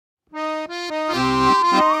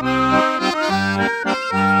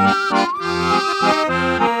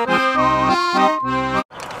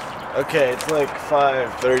Okay, it's like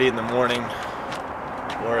 5:30 in the morning.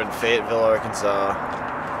 We're in Fayetteville, Arkansas.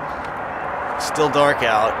 Still dark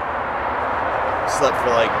out. Slept for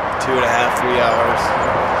like 2.5, 3 hours.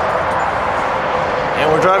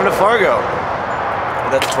 And we're driving to Fargo.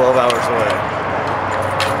 And that's 12 hours away.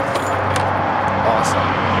 Awesome.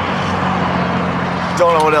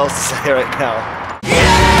 Don't know what else to say right now.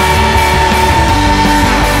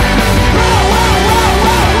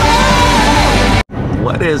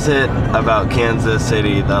 What is it about Kansas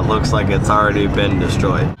City that looks like it's already been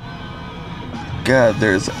destroyed? God,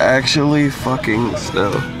 there's actually fucking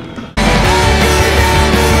snow.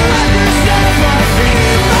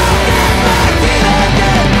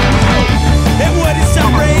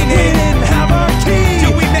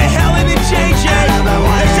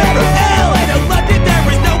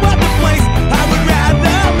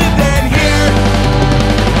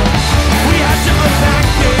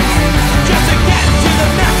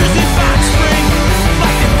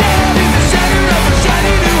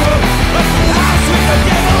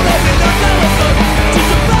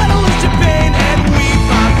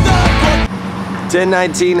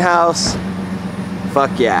 '1019 house,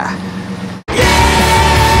 fuck yeah.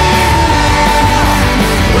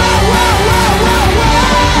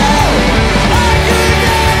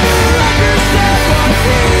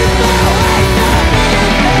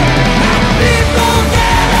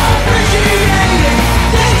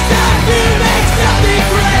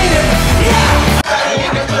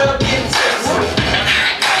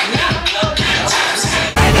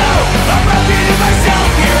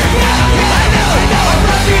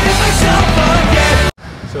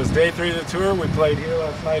 So it's day 3 of the tour. We played here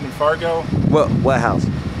last night in Fargo. What house?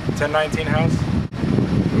 1019 house.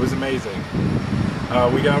 It was amazing.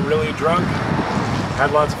 We got really drunk,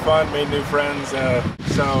 had lots of fun, made new friends.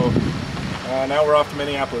 So now we're off to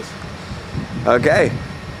Minneapolis. Okay.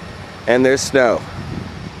 And there's snow.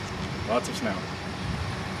 Lots of snow.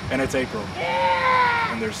 And it's April.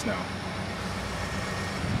 And there's snow.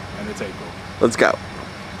 And it's April. Let's go.